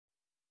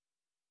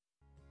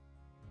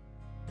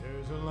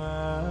There's a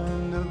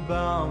land of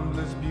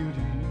boundless beauty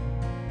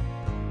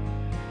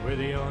where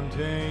the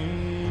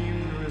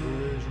untamed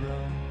rivers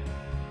run.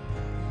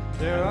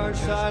 There are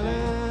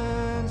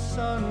silent,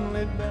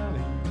 sunlit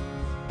valleys,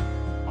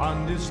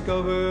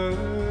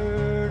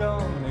 undiscovered,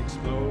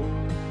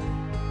 unexplored.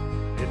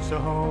 It's a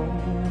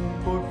home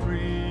for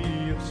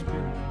free of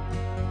spirit.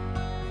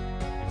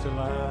 It's a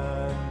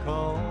land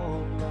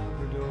called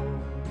Labrador.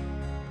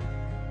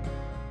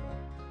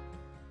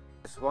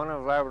 It's one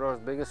of Labrador's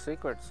biggest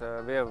secrets.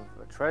 We have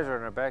a treasure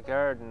in our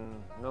backyard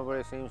and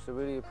nobody seems to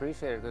really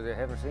appreciate it because they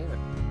haven't seen it.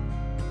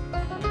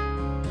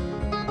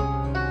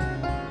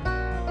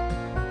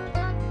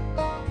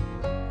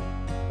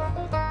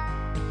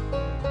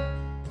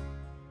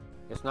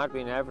 It's not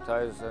being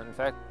advertised. In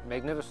fact,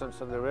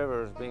 magnificence of the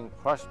river is being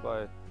crushed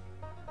by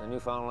the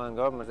Newfoundland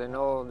government. They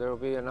know there will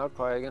be an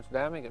outcry against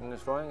damming it and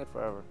destroying it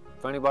forever.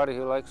 For anybody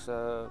who likes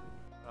an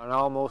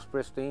almost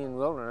pristine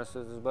wilderness,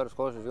 this is about as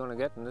close as you're going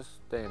to get in this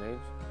day and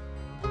age.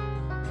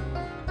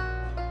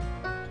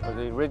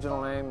 The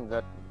original name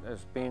that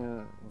has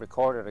been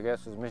recorded, I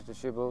guess, is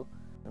fishable.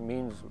 It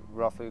means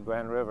roughly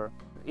Grand River.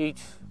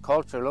 Each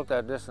culture looked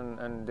at this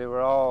and they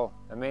were all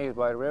amazed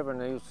by the river and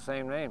they used the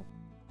same name.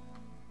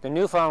 The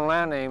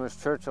Newfoundland name is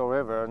Churchill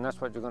River, and that's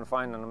what you're going to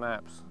find on the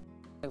maps.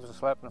 It was a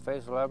slap in the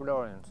face of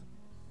Labradorians.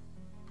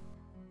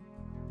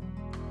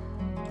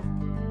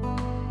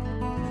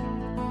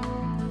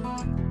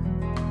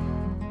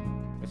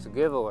 It's a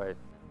giveaway.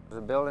 It's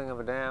the building of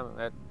a dam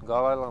at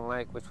Gull Island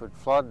Lake which would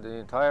flood the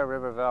entire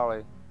river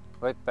valley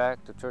right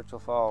back to Churchill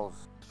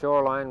Falls. The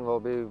shoreline will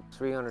be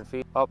 300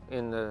 feet up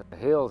in the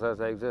hills as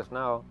they exist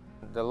now.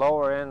 The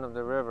lower end of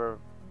the river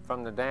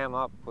from the dam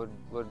up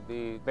would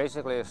be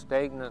basically a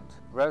stagnant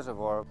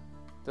reservoir.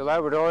 The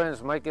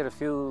Labradorians might get a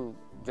few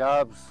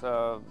jobs,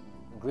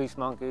 grease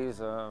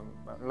monkeys,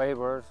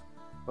 laborers,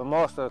 but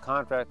most of the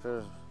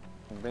contractors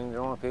bring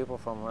their own people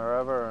from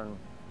wherever, and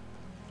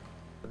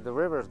the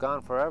river is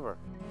gone forever.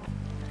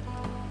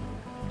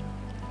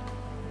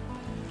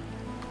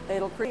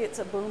 It'll create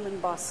a boom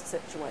and bust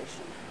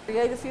situation.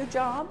 Create a few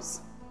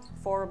jobs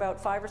for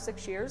about 5 or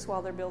 6 years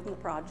while they're building the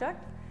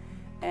project.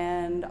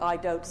 And I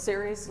doubt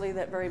seriously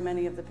that very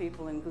many of the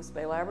people in Goose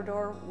Bay,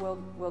 Labrador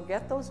will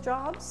get those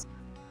jobs.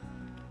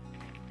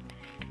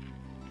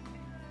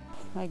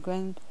 My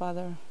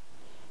grandfather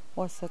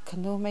was a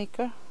canoe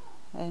maker,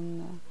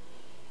 and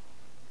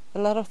a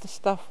lot of the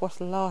stuff was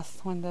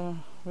lost when the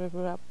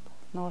river up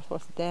north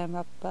was dammed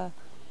up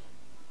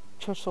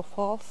Churchill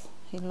Falls.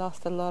 He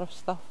lost a lot of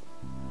stuff.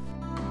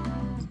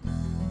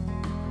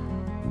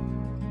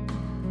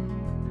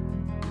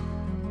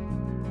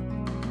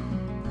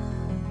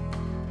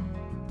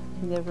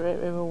 He never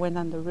ever went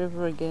on the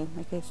river again.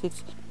 I guess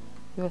it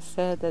was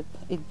said that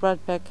it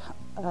brought back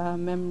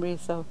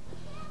memories of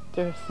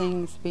their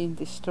things being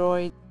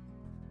destroyed.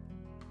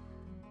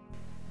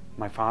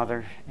 My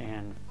father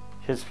and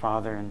his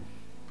father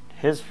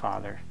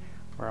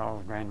were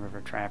all Grand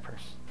River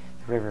trappers.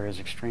 The river is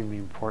extremely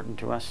important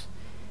to us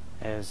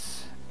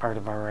as part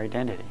of our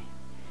identity.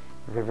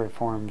 The river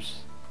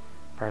forms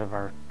part of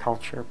our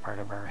culture, part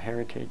of our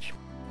heritage.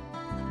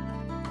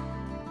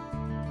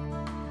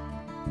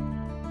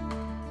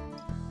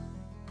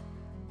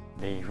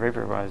 The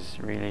river was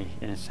really,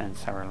 in a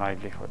sense, our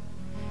livelihood.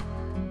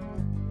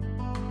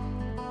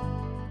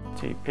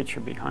 The picture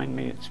behind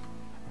me, it's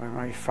where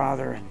my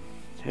father and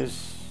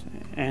his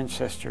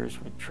ancestors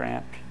would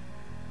trap,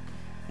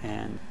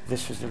 and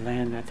this is the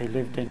land that they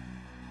lived in.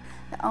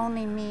 The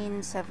only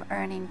means of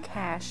earning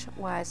cash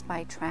was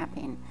by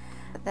trapping.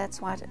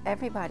 That's what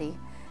everybody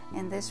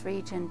in this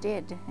region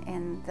did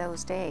in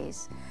those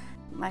days.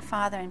 My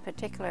father in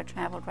particular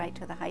traveled right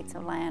to the heights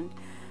of land,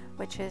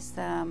 which is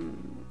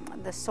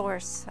the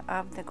source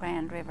of the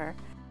Grand River.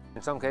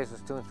 In some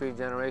cases, 2 and 3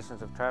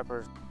 generations of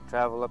trappers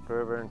travel up the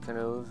river in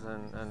canoes,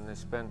 and they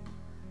spent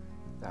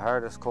the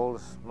hardest,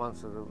 coldest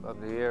months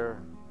of the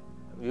year,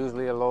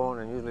 usually alone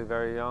and usually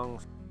very young.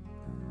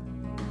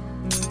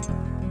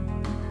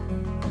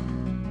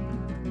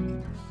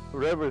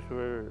 Rivers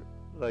were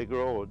like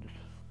roads.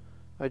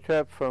 I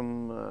trapped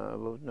from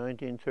about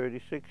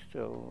 1936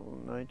 till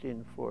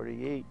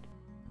 1948.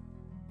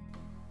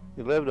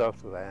 You lived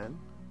off the land,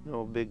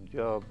 no big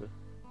job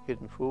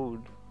getting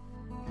food.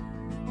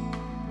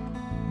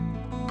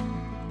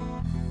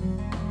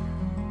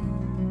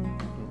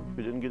 If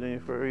you didn't get any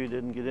fur, you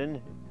didn't get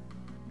anything.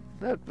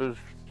 That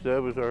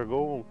was our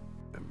goal.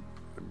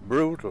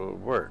 Brutal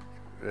work.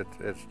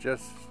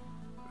 It's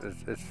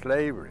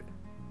slavery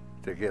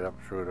to get up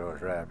through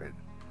those rapids.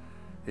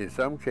 In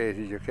some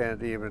cases, you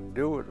can't even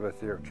do it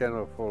with your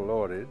kennel full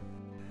loaded.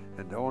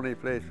 And the only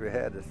place we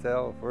had to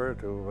sell fur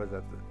to was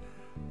at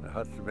the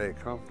Hudson Bay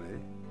Company.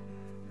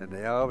 And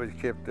they always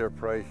kept their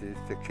prices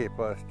to keep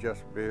us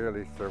just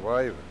barely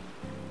surviving.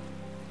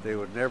 They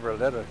would never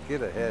let us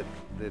get ahead.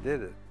 They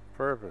did it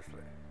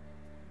purposely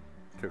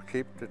to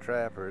keep the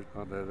trappers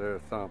under their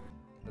thumb.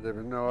 There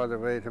was no other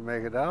way to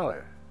make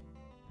 $1.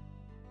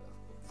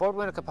 Fort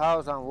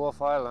Winnacapau is on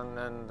Wolf Island,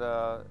 and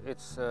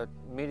it's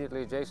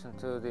immediately adjacent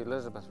to the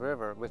Elizabeth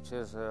River, which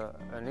is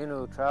an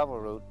Inuit travel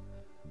route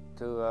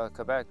to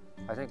Quebec.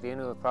 I think the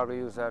Inuit probably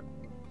used that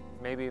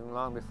maybe even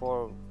long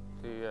before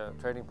the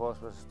trading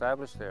post was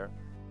established there.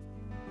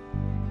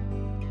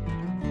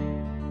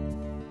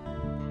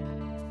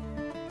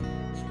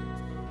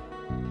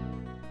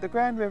 The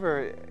Grand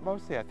River,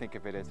 mostly I think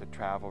of it as a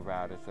travel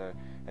route,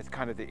 as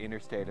kind of the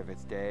interstate of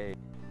its day.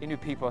 Inuit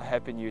people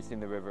have been using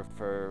the river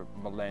for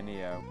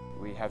millennia.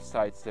 We have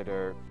sites that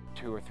are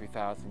 2,000 or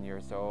 3,000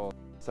 years old.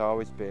 It's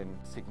always been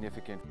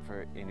significant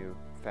for Inuit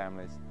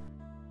families.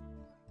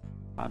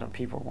 A lot of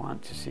people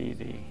want to see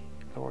the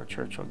Lower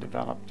Churchill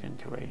developed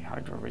into a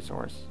hydro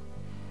resource.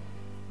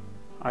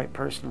 I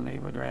personally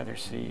would rather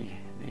see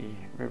the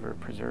river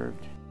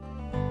preserved.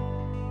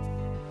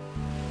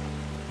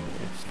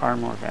 It's far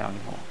more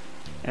valuable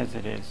as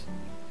it is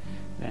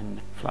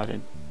than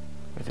flooded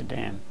with a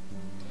dam.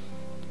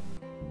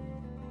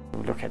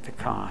 We look at the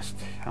cost,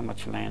 how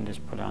much land is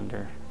put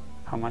under,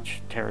 how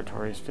much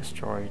territory is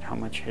destroyed, how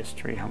much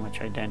history, how much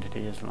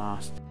identity is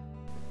lost.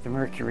 The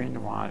mercury in the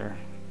water,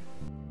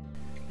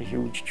 the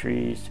huge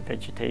trees, the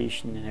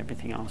vegetation and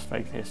everything else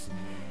like this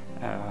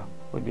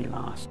would be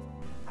lost.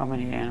 How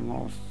many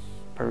animals,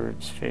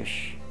 birds,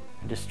 fish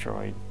are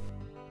destroyed?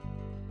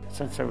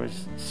 Since I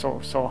was so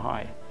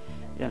high,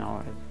 you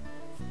know,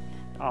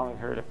 all I've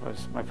heard of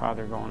was my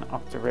father going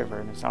up the river,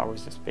 and it's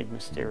always this big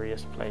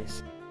mysterious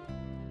place.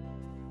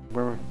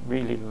 We're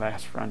really the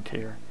last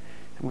frontier,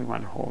 and we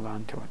want to hold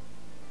on to it.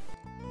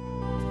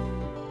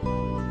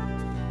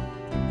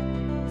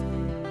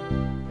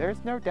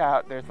 There's no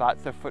doubt there's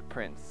lots of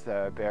footprints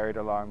buried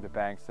along the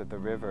banks of the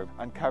river.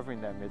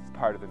 Uncovering them is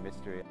part of the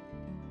mystery.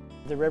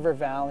 The river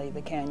valley,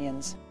 the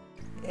canyons,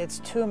 it's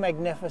too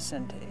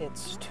magnificent,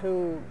 it's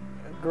too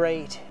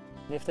great.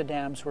 If the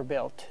dams were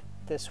built,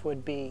 this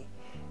would be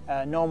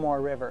no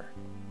more river.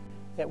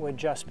 It would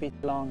just be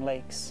long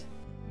lakes.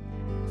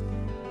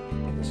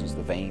 This is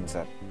the veins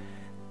that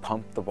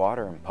pump the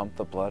water and pump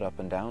the blood up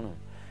and down them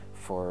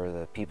for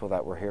the people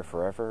that were here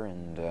forever,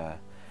 and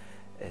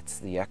it's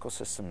the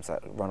ecosystems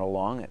that run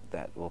along it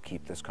that will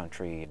keep this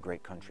country a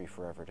great country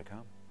forever to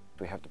come.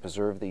 We have to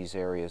preserve these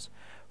areas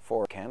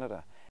for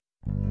Canada.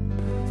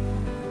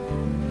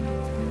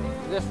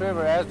 This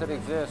river, as it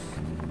exists,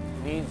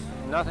 needs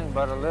nothing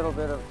but a little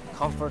bit of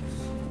comfort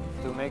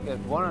to make it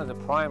one of the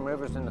prime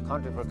rivers in the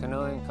country for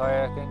canoeing,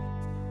 kayaking.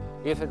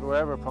 If it were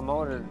ever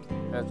promoted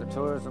as a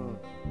tourism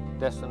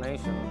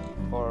destination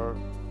for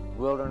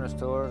wilderness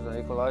tours and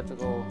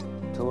ecological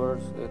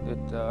tours,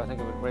 I think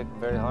it would rate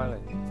very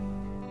highly.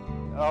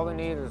 All we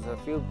need is a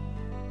few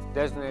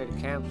designated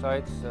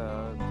campsites,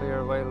 clear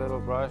away little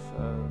brush,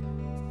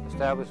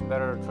 establish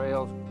better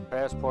trails,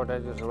 transport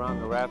edges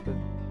around the rapid.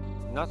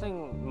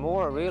 Nothing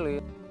more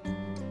really.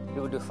 It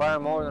would do far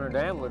more than a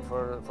dam would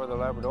for the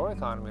Labrador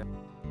economy.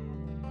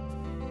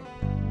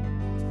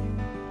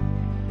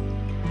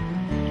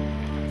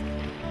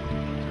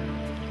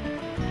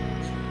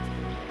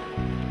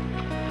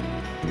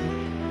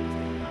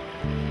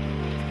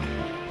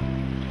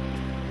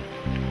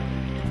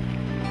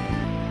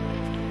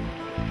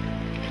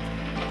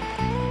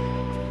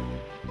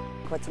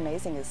 What's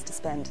amazing is to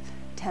spend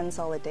 10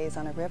 solid days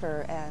on a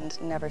river and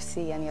never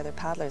see any other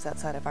paddlers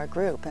outside of our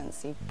group and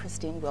see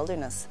pristine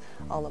wilderness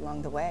all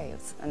along the way.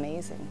 It's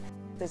amazing.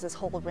 There's this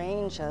whole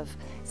range of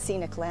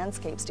scenic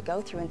landscapes to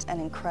go through, and an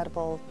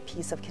incredible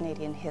piece of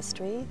Canadian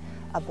history,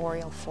 a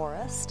boreal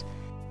forest.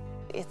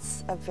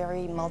 It's a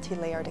very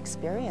multi-layered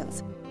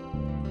experience.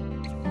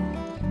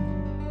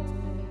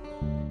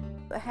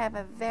 I have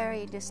a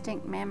very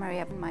distinct memory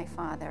of my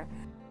father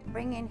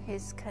bringing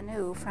his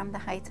canoe from the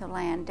height of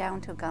land down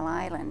to Gull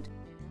Island.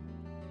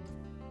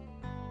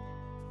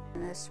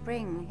 In the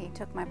spring, he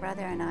took my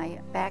brother and I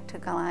back to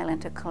Gull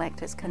Island to collect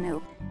his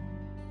canoe.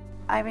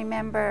 I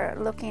remember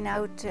looking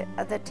out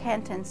at the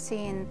tent and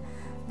seeing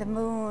the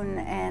moon,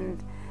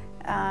 and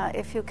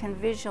if you can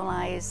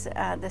visualize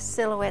the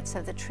silhouettes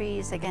of the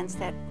trees against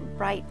that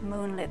bright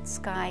moonlit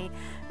sky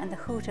and the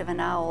hoot of an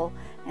owl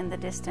in the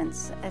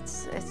distance,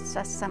 it's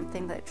just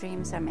something that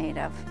dreams are made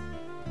of.